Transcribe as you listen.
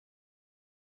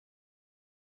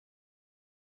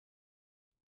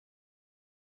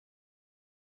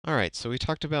Alright, so we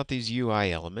talked about these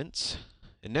UI elements,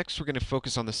 and next we're going to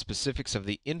focus on the specifics of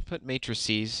the input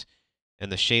matrices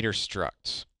and the shader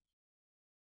structs.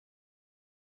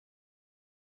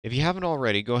 If you haven't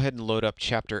already, go ahead and load up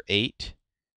Chapter 8,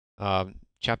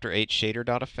 Chapter 8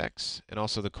 Shader.fx, and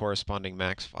also the corresponding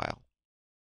max file.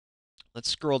 Let's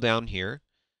scroll down here.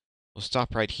 We'll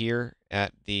stop right here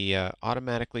at the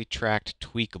automatically tracked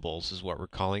tweakables is what we're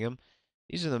calling them.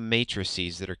 These are the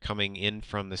matrices that are coming in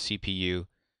from the CPU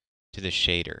to the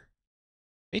shader.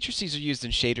 Matrices are used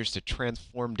in shaders to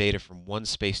transform data from one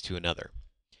space to another.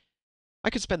 I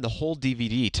could spend the whole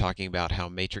DVD talking about how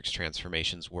matrix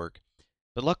transformations work,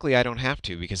 but luckily I don't have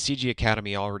to because CG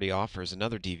Academy already offers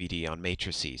another DVD on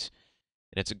matrices,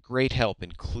 and it's a great help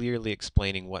in clearly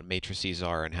explaining what matrices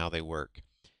are and how they work.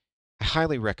 I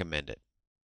highly recommend it.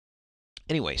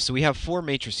 Anyway, so we have four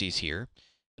matrices here,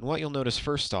 and what you'll notice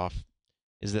first off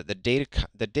is that the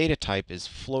data type is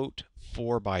float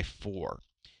 4 by 4.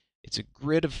 It's a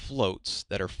grid of floats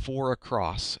that are 4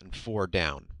 across and 4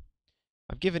 down.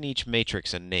 I've given each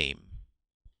matrix a name.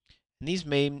 And these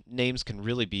names can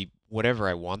really be whatever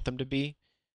I want them to be,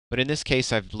 but in this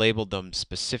case I've labeled them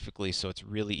specifically so it's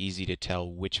really easy to tell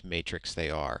which matrix they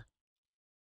are.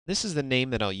 This is the name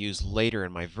that I'll use later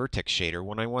in my vertex shader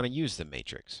when I want to use the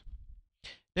matrix.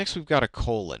 Next we've got a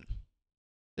colon.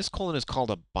 This colon is called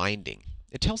a binding.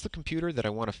 It tells the computer that I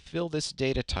want to fill this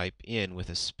data type in with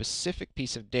a specific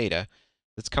piece of data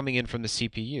that's coming in from the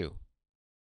CPU.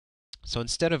 So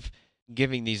instead of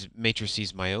giving these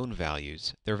matrices my own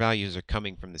values, their values are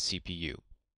coming from the CPU.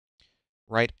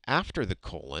 Right after the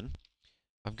colon,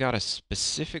 I've got a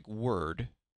specific word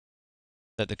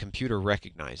that the computer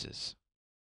recognizes.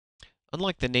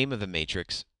 Unlike the name of the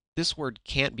matrix, this word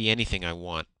can't be anything I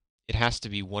want. It has to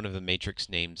be one of the matrix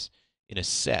names in a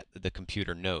set that the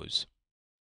computer knows.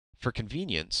 For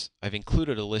convenience, I've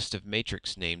included a list of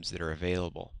matrix names that are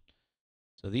available.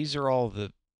 So these are all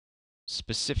the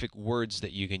specific words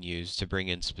that you can use to bring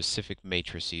in specific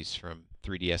matrices from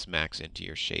 3ds Max into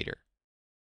your shader.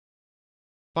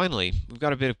 Finally, we've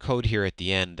got a bit of code here at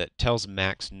the end that tells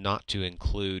Max not to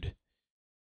include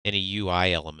any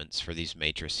UI elements for these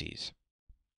matrices.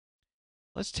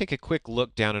 Let's take a quick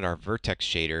look down at our vertex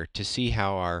shader to see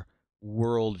how our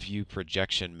world view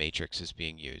projection matrix is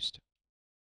being used.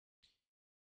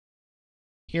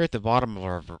 Here at the bottom of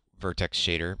our vertex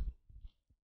shader,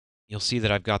 you'll see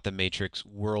that I've got the matrix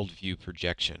world view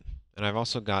projection, and I've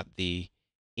also got the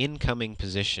incoming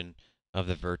position of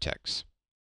the vertex.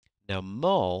 Now,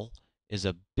 mul is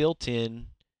a built-in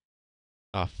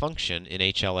function in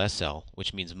HLSL,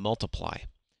 which means multiply.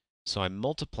 So I'm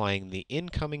multiplying the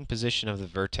incoming position of the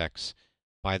vertex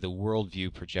by the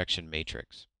worldview projection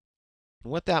matrix.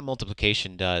 And what that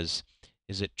multiplication does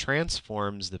is it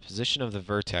transforms the position of the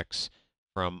vertex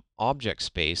from object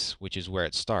space, which is where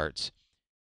it starts,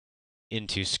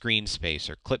 into screen space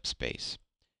or clip space.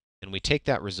 And we take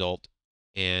that result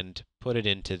and put it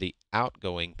into the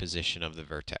outgoing position of the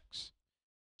vertex.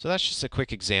 So that's just a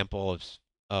quick example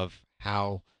of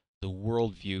how the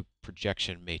worldview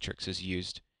projection matrix is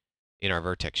used in our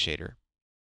vertex shader.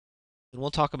 And we'll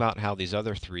talk about how these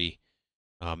other three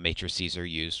matrices are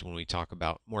used when we talk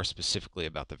about more specifically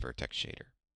about the vertex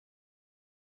shader.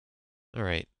 All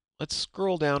right, let's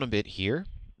scroll down a bit here.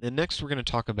 And next we're going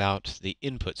to talk about the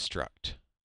input struct.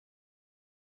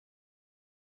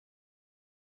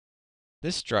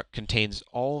 This struct contains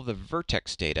all of the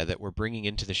vertex data that we're bringing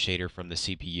into the shader from the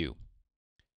CPU. We'll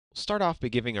start off by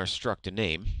giving our struct a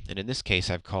name, and in this case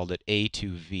I've called it A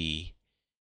to V,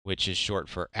 which is short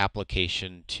for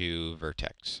application to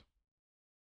vertex.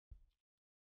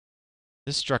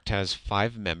 This struct has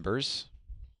 5 members: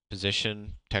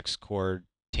 position, text chord,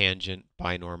 tangent,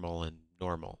 binormal, and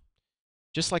normal.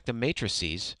 Just like the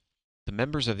matrices, the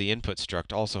members of the input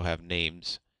struct also have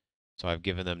names. So I've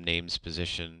given them names,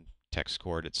 position, text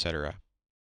chord, etc.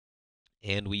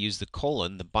 And we use the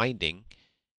colon, the binding,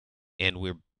 and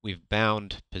we've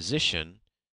bound position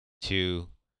to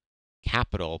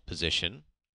capital position,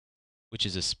 which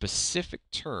is a specific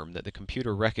term that the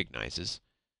computer recognizes,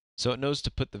 so it knows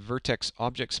to put the vertex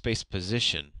object space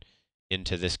position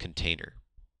into this container.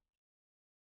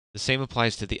 The same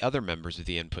applies to the other members of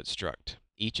the input struct.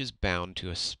 Each is bound to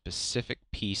a specific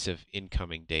piece of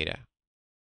incoming data.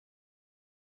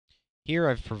 Here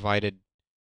I've provided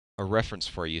a reference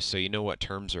for you so you know what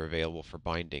terms are available for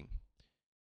binding.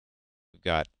 We've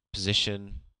got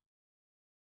position,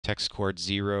 text chord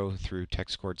 0 through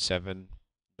text chord 7,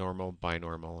 normal,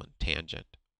 binormal, and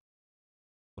tangent.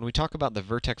 When we talk about the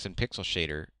vertex and pixel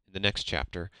shader in the next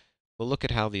chapter, we'll look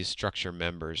at how these structure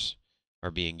members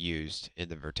are being used in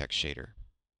the vertex shader.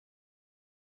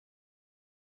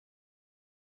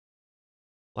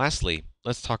 Lastly,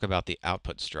 let's talk about the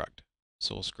output struct.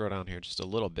 So we'll scroll down here just a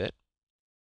little bit.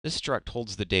 This struct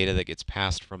holds the data that gets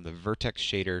passed from the vertex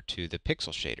shader to the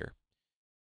pixel shader.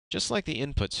 Just like the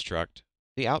input struct,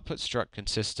 the output struct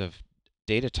consists of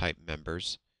data type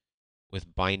members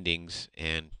with bindings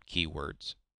and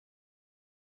keywords.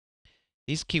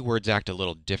 These keywords act a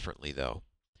little differently, though.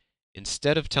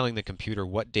 Instead of telling the computer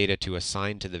what data to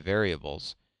assign to the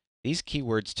variables, these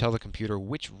keywords tell the computer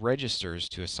which registers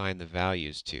to assign the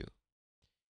values to.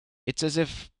 It's as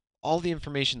if all the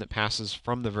information that passes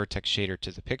from the vertex shader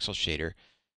to the pixel shader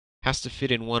has to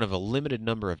fit in one of a limited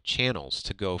number of channels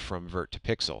to go from vert to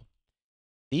pixel.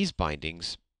 These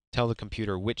bindings tell the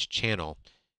computer which channel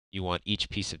you want each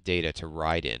piece of data to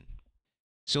ride in.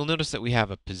 So you'll notice that we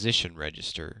have a position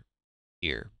register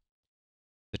here.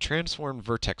 The transformed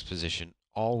vertex position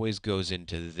always goes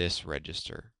into this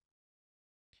register.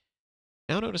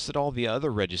 Now notice that all the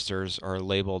other registers are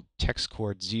labeled text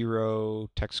chord 0,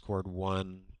 text chord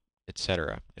 1,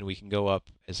 etc. And we can go up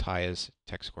as high as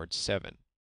text chord 7.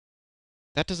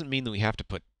 That doesn't mean that we have to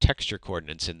put texture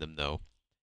coordinates in them, though.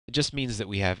 It just means that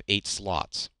we have 8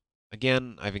 slots.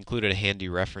 Again, I've included a handy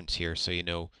reference here so you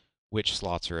know which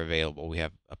slots are available. We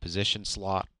have a position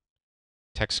slot,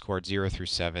 text chord 0 through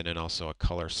 7, and also a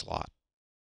color slot.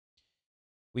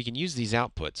 We can use these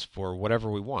outputs for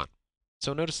whatever we want.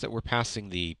 So notice that we're passing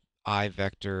the I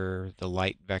vector, the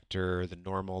light vector, the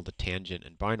normal, the tangent,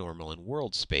 and binormal in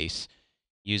world space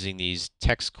using these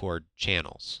text chord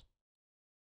channels.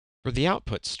 For the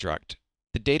output struct,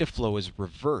 the data flow is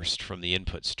reversed from the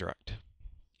input struct.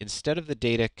 Instead of the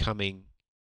data coming,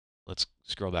 let's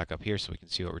scroll back up here so we can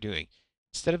see what we're doing.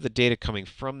 Instead of the data coming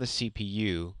from the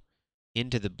CPU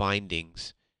into the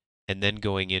bindings and then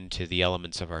going into the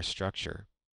elements of our structure,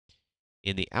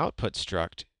 in the output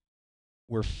struct,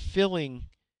 we're filling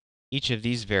each of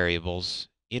these variables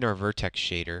in our vertex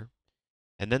shader,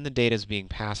 and then the data is being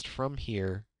passed from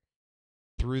here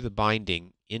through the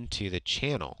binding into the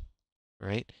channel,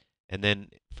 right? And then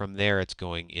from there, it's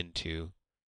going into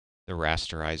the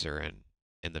rasterizer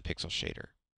and the pixel shader.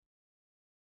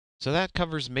 So that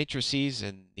covers matrices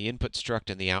and the input struct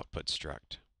and the output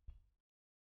struct.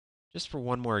 Just for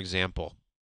one more example,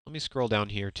 let me scroll down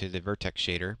here to the vertex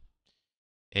shader,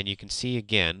 and you can see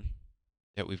again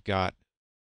that we've got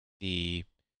the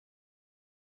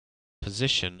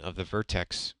position of the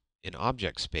vertex in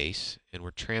object space, and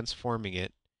we're transforming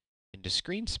it into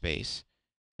screen space,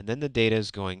 and then the data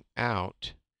is going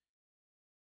out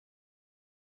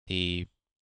the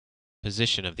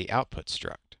position of the output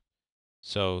struct.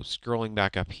 So scrolling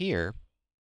back up here,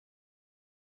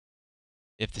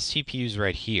 if the CPU is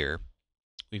right here,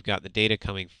 we've got the data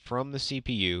coming from the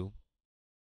CPU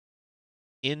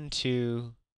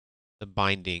into the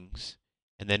bindings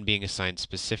and then being assigned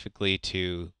specifically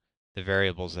to the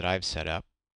variables that I've set up.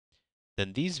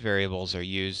 Then these variables are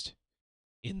used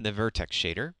in the vertex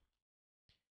shader.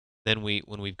 Then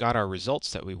when we've got our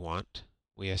results that we want,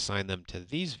 we assign them to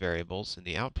these variables in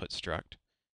the output struct.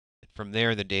 And from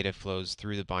there, the data flows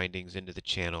through the bindings into the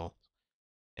channel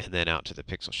and then out to the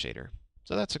pixel shader.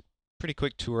 So that's a pretty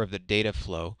quick tour of the data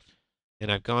flow.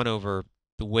 And I've gone over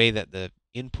the way that the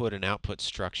input and output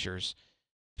structures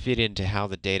fit into how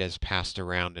the data is passed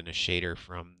around in a shader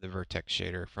from the vertex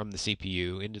shader, from the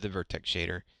CPU into the vertex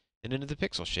shader, and into the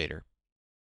pixel shader.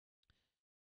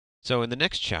 So in the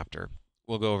next chapter,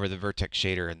 we'll go over the vertex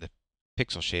shader and the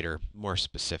pixel shader more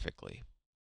specifically.